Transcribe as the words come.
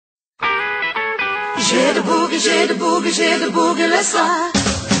J'ai de boogie le soir.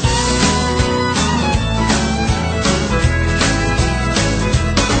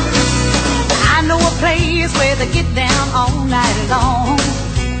 I know a place where they get down all night long.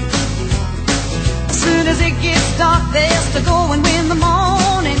 As soon as it gets dark, there's to go, and when the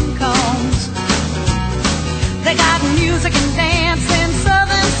morning comes, they got music and dance in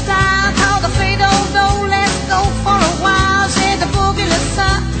southern style called the Fado-Do. Let's go for a while. J'ai de boogie le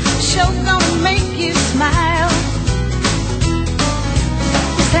soir. Show gonna make you smile.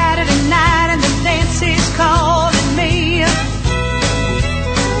 Saturday night and the dance is calling me.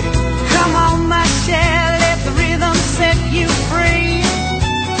 Come on, my shell, let the rhythm set you free.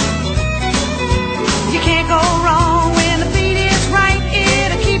 You can't go wrong when the beat is right.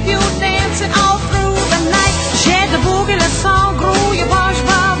 It'll keep you dancing all through the night. J'ai de boogie le sang, grouille, pas je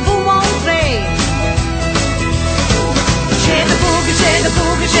vais vous montrer. J'ai de boogie, j'ai de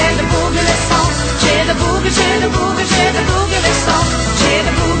boogie, j'ai de boogie le sang. J'ai de boogie, j'ai de boogie, j'ai de boogie le sang. J'ai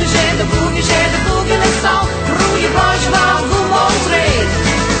de boogie, j'ai de boogie, j'ai de boogie le sang. Grouille, pas je vais vous montrer.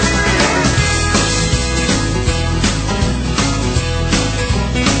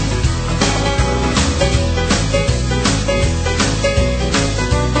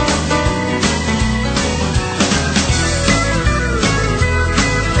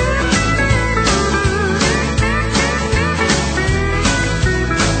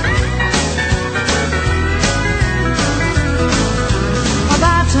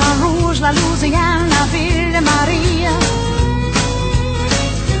 La Louisiane, la ville de Maria.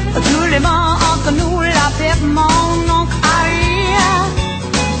 Tous les mots entre nous l'appellent mon oncle Aria.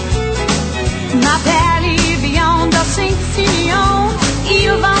 Ma père, il vient de Saint-Finion.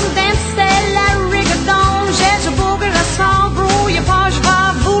 Il va danser la rigodon. J'ai de boogie le sang, brouille pas, je vais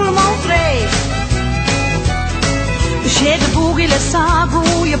vous le montrer. J'ai de boogie le sang,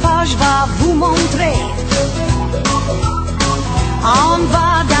 brouille pas, je vais vous montrer. On va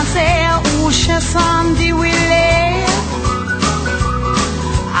danser au chanson du Willet.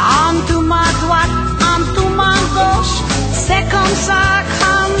 En tout ma droite, en tout ma gauche. C'est comme ça,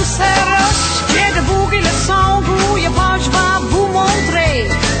 comme c'est roche. J'ai de boogie le son, brouille pas, je vais vous montrer.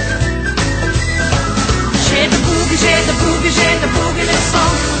 J'ai de boogie, j'ai de boogie, j'ai de boogie le son.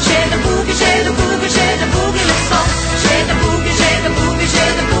 J'ai de boogie, j'ai de boogie, j'ai de boogie le son. J'ai de boogie, j'ai de boogie,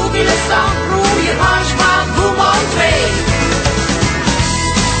 j'ai de boogie le son. Brouille pas, je vais vous montrer.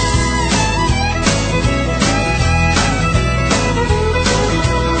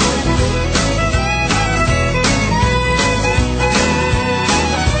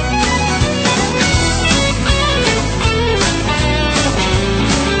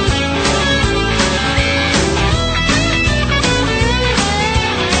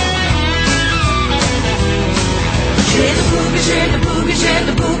 J'ai de boogie, j'ai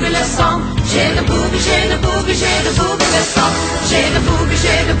de boogie le son. J'ai de boogie, j'ai de boogie, j'ai de boogie le son. J'ai de boogie,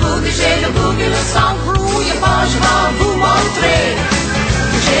 j'ai de boogie, j'ai de boogie le son. Brouille pas, je vais vous montrer.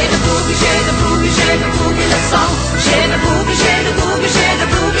 J'ai de boogie, j'ai de boogie, j'ai de boogie le son. J'ai de boogie, j'ai de boogie, j'ai de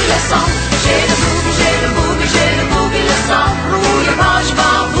boogie le son. J'ai de boogie, j'ai de boogie, j'ai de boogie le son. Brouille pas, je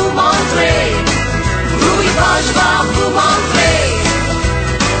vais vous montrer. Brouille pas, je vais vous montrer.